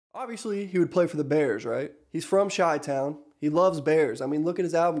Obviously, he would play for the Bears, right? He's from Chi-Town. He loves Bears. I mean, look at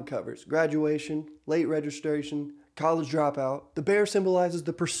his album covers. Graduation, late registration, college dropout. The bear symbolizes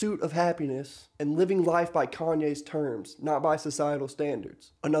the pursuit of happiness and living life by Kanye's terms, not by societal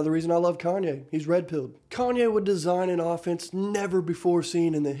standards. Another reason I love Kanye, he's red-pilled. Kanye would design an offense never before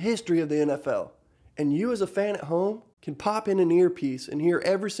seen in the history of the NFL. And you as a fan at home can pop in an earpiece and hear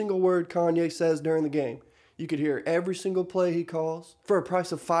every single word Kanye says during the game. You could hear every single play he calls for a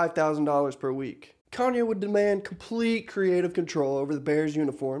price of $5,000 per week. Kanye would demand complete creative control over the Bears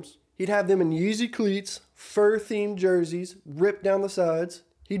uniforms. He'd have them in Yeezy cleats, fur-themed jerseys, ripped down the sides.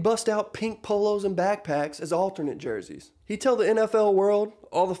 He'd bust out pink polos and backpacks as alternate jerseys. He'd tell the NFL world,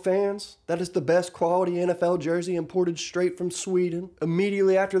 all the fans, that it's the best quality NFL jersey imported straight from Sweden.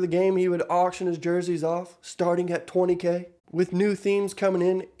 Immediately after the game, he would auction his jerseys off, starting at $20K. With new themes coming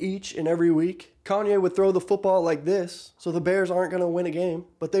in each and every week, Kanye would throw the football like this, so the Bears aren't going to win a game,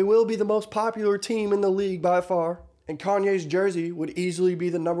 but they will be the most popular team in the league by far, and Kanye's jersey would easily be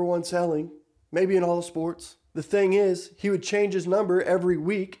the #1 selling, maybe in all the sports. The thing is, he would change his number every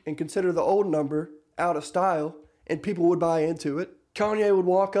week and consider the old number out of style, and people would buy into it. Kanye would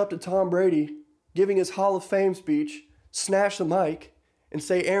walk up to Tom Brady, giving his Hall of Fame speech, snatch the mic, and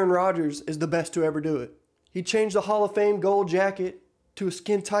say Aaron Rodgers is the best to ever do it. He'd change the Hall of Fame gold jacket to a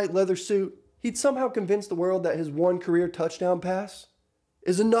skin-tight leather suit. He'd somehow convince the world that his one career touchdown pass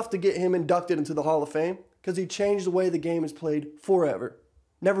is enough to get him inducted into the Hall of Fame because he changed the way the game is played forever.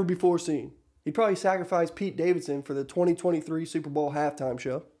 Never before seen. He'd probably sacrifice Pete Davidson for the 2023 Super Bowl halftime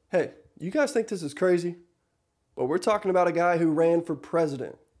show. Hey, you guys think this is crazy? Well, we're talking about a guy who ran for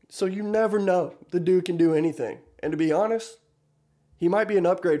president. So you never know. The dude can do anything. And to be honest, he might be an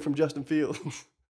upgrade from Justin Fields.